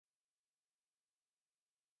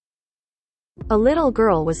A little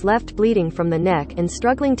girl was left bleeding from the neck and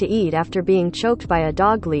struggling to eat after being choked by a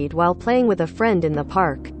dog lead while playing with a friend in the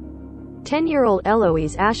park. 10-year-old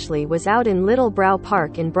Eloise Ashley was out in Little Brow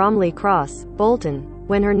Park in Bromley Cross, Bolton,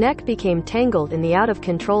 when her neck became tangled in the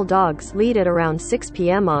out-of-control dog's lead at around 6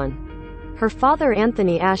 p.m. on. Her father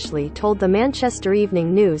Anthony Ashley told the Manchester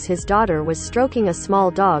Evening News his daughter was stroking a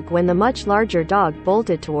small dog when the much larger dog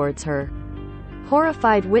bolted towards her.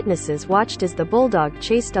 Horrified witnesses watched as the bulldog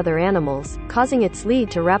chased other animals, causing its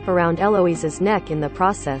lead to wrap around Eloise's neck in the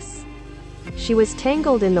process. She was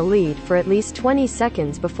tangled in the lead for at least 20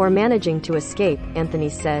 seconds before managing to escape, Anthony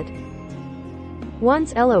said.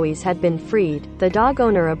 Once Eloise had been freed, the dog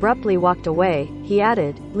owner abruptly walked away, he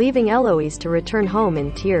added, leaving Eloise to return home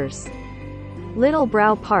in tears. Little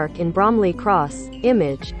Brow Park in Bromley Cross,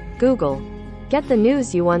 image, Google. Get the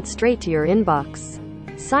news you want straight to your inbox.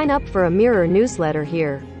 Sign up for a Mirror newsletter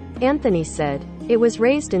here. Anthony said. It was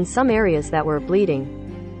raised in some areas that were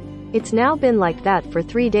bleeding. It's now been like that for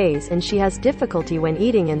 3 days and she has difficulty when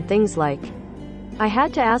eating and things like. I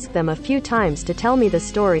had to ask them a few times to tell me the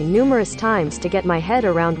story numerous times to get my head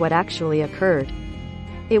around what actually occurred.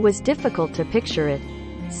 It was difficult to picture it.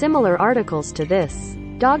 Similar articles to this.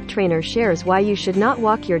 Dog trainer shares why you should not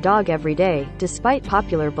walk your dog every day, despite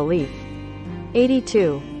popular belief.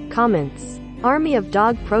 82. Comments. Army of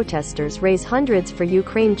dog protesters raise hundreds for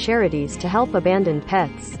Ukraine charities to help abandoned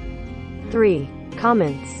pets. 3.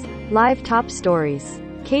 Comments. Live top stories.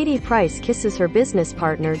 Katie Price kisses her business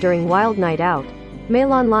partner during wild night out.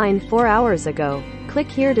 Mail online 4 hours ago. Click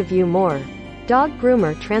here to view more. Dog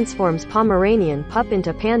groomer transforms Pomeranian pup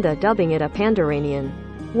into panda, dubbing it a Pandaranian.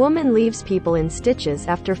 Woman leaves people in stitches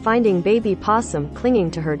after finding baby possum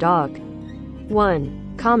clinging to her dog.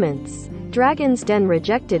 1. Comments. Dragon's Den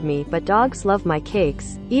rejected me but dogs love my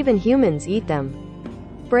cakes, even humans eat them.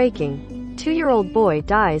 Breaking. 2-year-old boy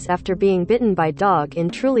dies after being bitten by dog in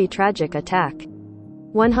truly tragic attack.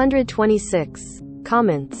 126.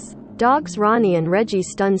 Comments. Dogs Ronnie and Reggie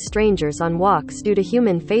stun strangers on walks due to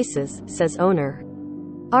human faces, says owner.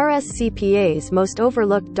 RSCPA's most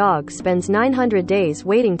overlooked dog spends 900 days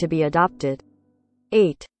waiting to be adopted.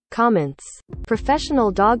 8. Comments.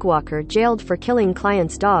 Professional dog walker jailed for killing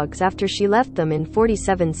client's dogs after she left them in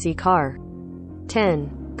 47C car.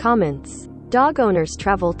 10. Comments. Dog owners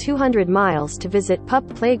travel 200 miles to visit pup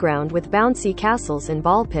playground with bouncy castles and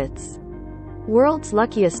ball pits. World's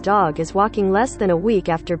luckiest dog is walking less than a week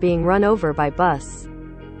after being run over by bus.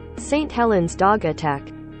 St. Helens dog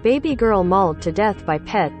attack. Baby girl mauled to death by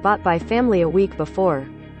pet bought by family a week before.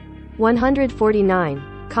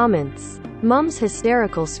 149. Comments. Mom's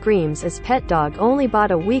hysterical screams as pet dog only bought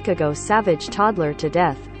a week ago, savage toddler to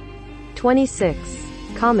death. 26.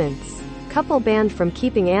 Comments. Couple banned from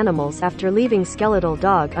keeping animals after leaving skeletal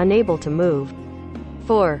dog unable to move.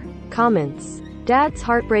 4. Comments. Dad's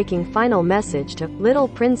heartbreaking final message to little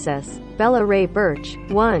princess, Bella Ray Birch,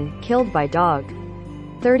 1, killed by dog.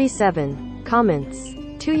 37. Comments.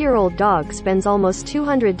 2-year-old dog spends almost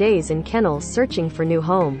 200 days in kennels searching for new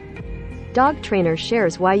home. Dog trainer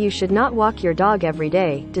shares why you should not walk your dog every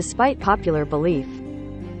day, despite popular belief.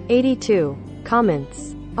 82.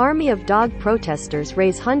 Comments. Army of dog protesters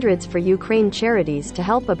raise hundreds for Ukraine charities to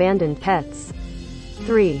help abandoned pets.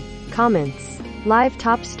 3. Comments. Live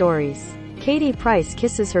top stories. Katie Price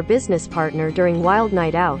kisses her business partner during wild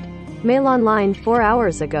night out. Mail online 4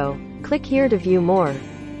 hours ago. Click here to view more.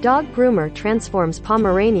 Dog groomer transforms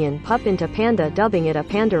Pomeranian pup into panda, dubbing it a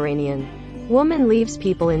Pandaranian. Woman leaves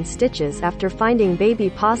people in stitches after finding baby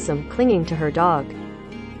possum clinging to her dog.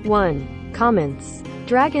 1. Comments.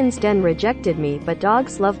 Dragon's Den rejected me but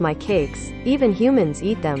dogs love my cakes, even humans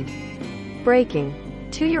eat them. Breaking.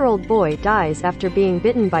 2-year-old boy dies after being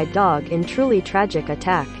bitten by dog in truly tragic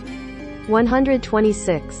attack.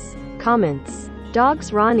 126. Comments.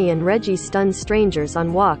 Dogs Ronnie and Reggie stun strangers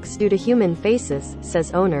on walks due to human faces,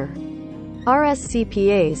 says owner.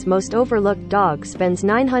 RSCPA's most overlooked dog spends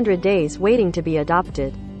 900 days waiting to be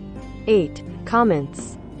adopted. 8.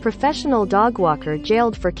 Comments. Professional dog walker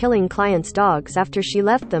jailed for killing client's dogs after she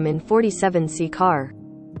left them in 47C car.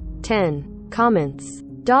 10. Comments.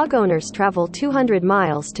 Dog owners travel 200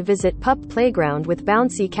 miles to visit pup playground with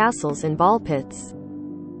bouncy castles and ball pits.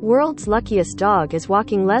 World's luckiest dog is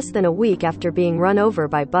walking less than a week after being run over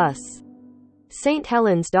by bus. St.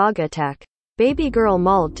 Helens dog attack. Baby girl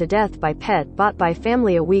mauled to death by pet bought by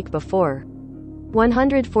family a week before.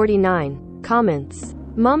 149. Comments.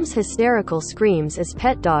 Mom's hysterical screams as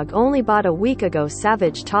pet dog only bought a week ago,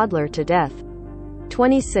 savage toddler to death.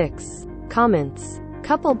 26. Comments.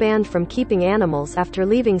 Couple banned from keeping animals after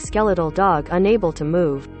leaving skeletal dog unable to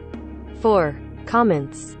move. 4.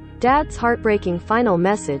 Comments. Dad's heartbreaking final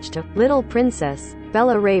message to little princess,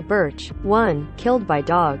 Bella Ray Birch, 1, killed by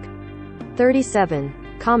dog. 37.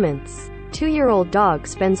 Comments. 2-year-old dog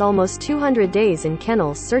spends almost 200 days in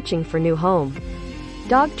kennels searching for new home.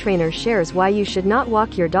 Dog trainer shares why you should not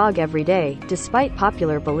walk your dog every day, despite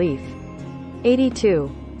popular belief.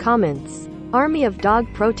 82. Comments. Army of dog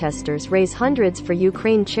protesters raise hundreds for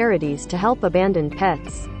Ukraine charities to help abandoned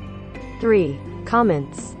pets. 3.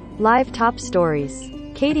 Comments. Live top stories.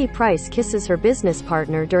 Katie Price kisses her business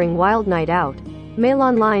partner during wild night out. Mail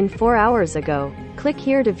online 4 hours ago. Click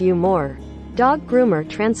here to view more. Dog groomer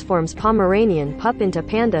transforms Pomeranian pup into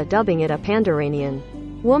panda, dubbing it a Pandaranian.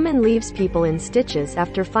 Woman leaves people in stitches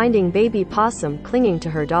after finding baby possum clinging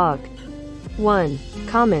to her dog. 1.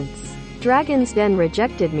 Comments. Dragon's Den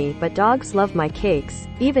rejected me, but dogs love my cakes,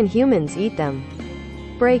 even humans eat them.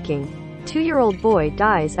 Breaking. 2-year-old boy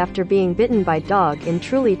dies after being bitten by dog in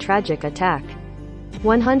truly tragic attack.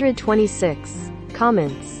 126.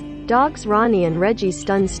 Comments. Dogs Ronnie and Reggie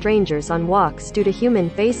stun strangers on walks due to human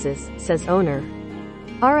faces, says owner.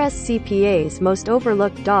 RSCPA's most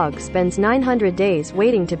overlooked dog spends 900 days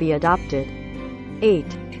waiting to be adopted.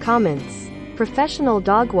 8. Comments. Professional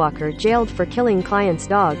dog walker jailed for killing clients'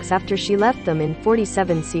 dogs after she left them in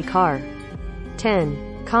 47C car.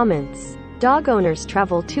 10. Comments. Dog owners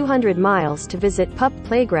travel 200 miles to visit pup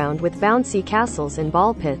playground with bouncy castles and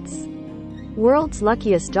ball pits. World's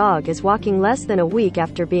luckiest dog is walking less than a week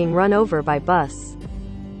after being run over by bus.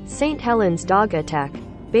 St. Helens dog attack.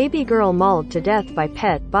 Baby girl mauled to death by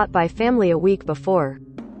pet bought by family a week before.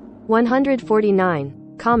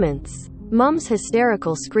 149. Comments. Mom's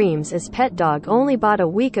hysterical screams as pet dog only bought a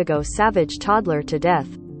week ago, savage toddler to death.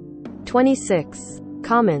 26.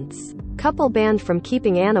 Comments. Couple banned from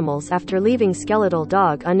keeping animals after leaving skeletal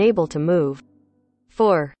dog unable to move.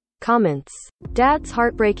 4. Comments. Dad's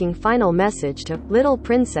heartbreaking final message to little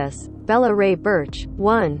princess, Bella Ray Birch,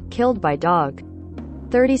 1, killed by dog.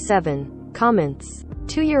 37. Comments.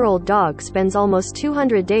 2-year-old dog spends almost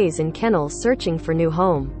 200 days in kennels searching for new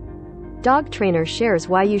home. Dog trainer shares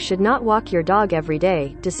why you should not walk your dog every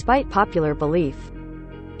day, despite popular belief.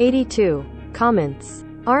 82. Comments.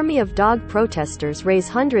 Army of dog protesters raise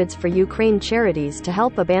hundreds for Ukraine charities to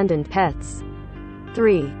help abandoned pets.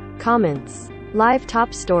 3. Comments. Live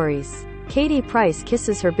top stories. Katie Price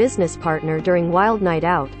kisses her business partner during wild night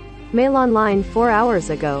out. Mail online 4 hours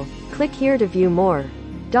ago. Click here to view more.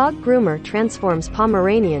 Dog groomer transforms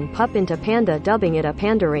Pomeranian pup into panda, dubbing it a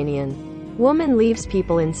Pandaranian. Woman leaves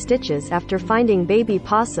people in stitches after finding baby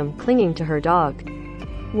possum clinging to her dog.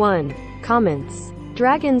 1. Comments.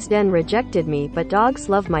 Dragon's Den rejected me, but dogs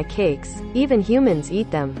love my cakes, even humans eat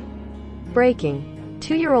them. Breaking.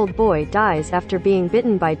 2-year-old boy dies after being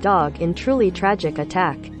bitten by dog in truly tragic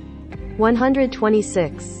attack.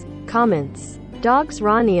 126. Comments. Dogs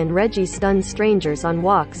Ronnie and Reggie stun strangers on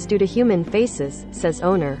walks due to human faces, says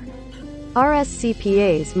owner.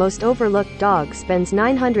 RSCPA's most overlooked dog spends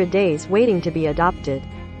 900 days waiting to be adopted.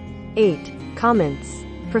 8. Comments.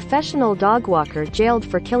 Professional dog walker jailed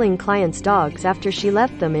for killing clients' dogs after she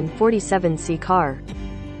left them in 47C car.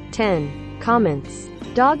 10. Comments.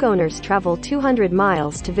 Dog owners travel 200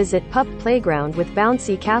 miles to visit pup playground with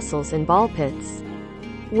bouncy castles and ball pits.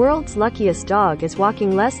 World's luckiest dog is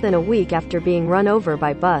walking less than a week after being run over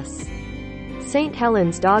by bus. St.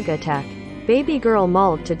 Helens dog attack. Baby girl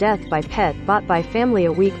mauled to death by pet bought by family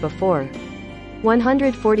a week before.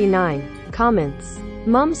 149. Comments.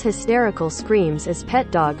 Mom's hysterical screams as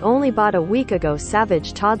pet dog only bought a week ago,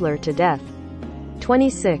 savage toddler to death.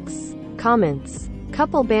 26. Comments.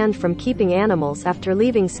 Couple banned from keeping animals after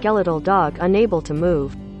leaving skeletal dog unable to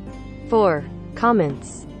move. 4.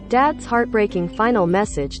 Comments. Dad's heartbreaking final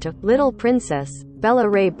message to little princess, Bella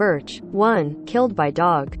Ray Birch, 1, killed by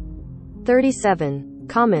dog. 37.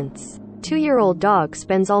 Comments. 2-year-old dog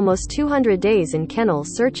spends almost 200 days in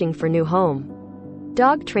kennels searching for new home.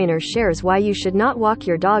 Dog trainer shares why you should not walk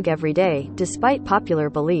your dog every day, despite popular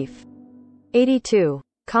belief. 82.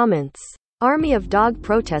 Comments. Army of dog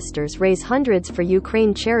protesters raise hundreds for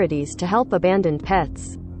Ukraine charities to help abandoned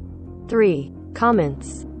pets. 3.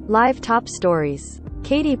 Comments. Live top stories.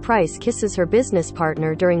 Katie Price kisses her business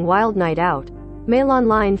partner during wild night out. Mail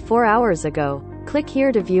online 4 hours ago. Click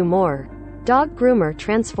here to view more. Dog groomer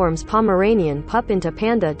transforms Pomeranian pup into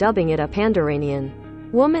panda, dubbing it a Pandaranian.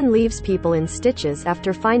 Woman leaves people in stitches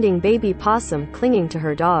after finding baby possum clinging to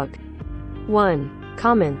her dog. 1.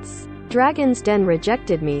 Comments. Dragon's Den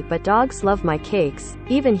rejected me, but dogs love my cakes,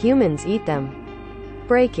 even humans eat them.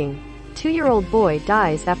 Breaking. 2-year-old boy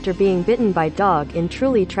dies after being bitten by dog in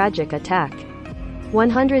truly tragic attack.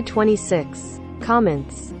 126.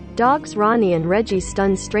 Comments. Dogs Ronnie and Reggie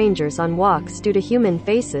stun strangers on walks due to human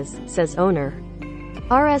faces, says owner.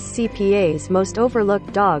 RSCPA's most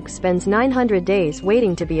overlooked dog spends 900 days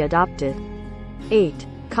waiting to be adopted. 8.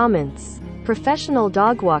 Comments. Professional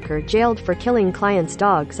dog walker jailed for killing client's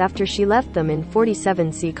dogs after she left them in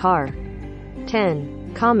 47C car.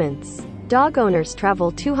 10. Comments. Dog owners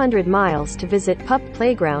travel 200 miles to visit pup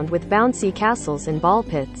playground with bouncy castles and ball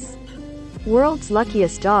pits. World's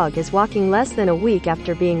luckiest dog is walking less than a week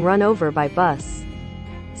after being run over by bus.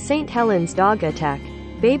 St. Helens dog attack.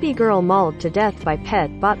 Baby girl mauled to death by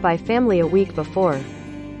pet bought by family a week before.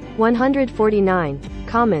 149.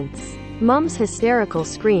 Comments. Mom's hysterical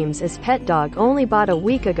screams as pet dog only bought a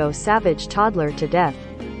week ago savage toddler to death.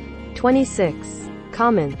 26.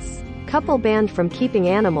 Comments. Couple banned from keeping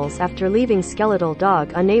animals after leaving skeletal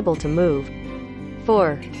dog unable to move.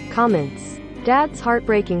 4. Comments. Dad's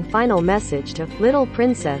heartbreaking final message to Little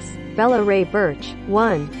Princess, Bella Ray Birch,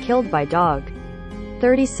 1, killed by dog.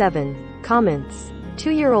 37. Comments.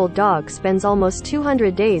 2-year-old dog spends almost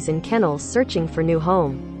 200 days in kennels searching for new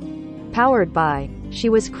home. Powered by. She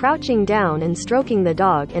was crouching down and stroking the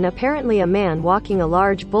dog and apparently a man walking a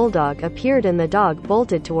large bulldog appeared and the dog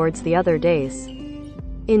bolted towards the other days.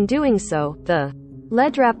 In doing so, the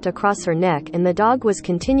lead wrapped across her neck and the dog was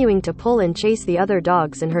continuing to pull and chase the other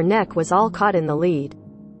dogs and her neck was all caught in the lead.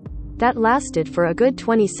 That lasted for a good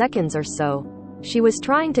 20 seconds or so. She was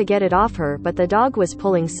trying to get it off her but the dog was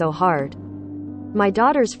pulling so hard. My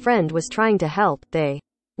daughter's friend was trying to help, they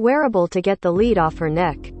wearable to get the lead off her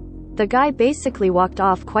neck. The guy basically walked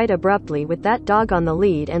off quite abruptly with that dog on the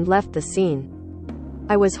lead and left the scene.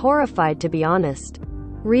 I was horrified to be honest.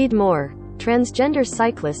 Read more. Transgender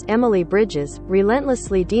cyclist Emily Bridges,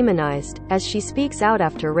 relentlessly demonized, as she speaks out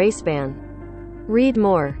after race ban. Read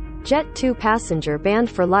more. Jet 2 passenger banned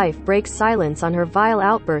for life breaks silence on her vile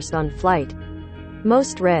outburst on flight.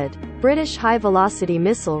 Most read. British high-velocity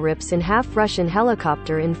missile rips in half Russian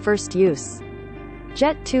helicopter in first use.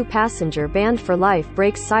 Jet 2 passenger banned for life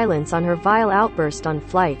breaks silence on her vile outburst on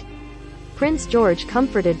flight. Prince George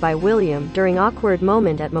comforted by William during awkward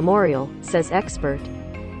moment at memorial, says expert.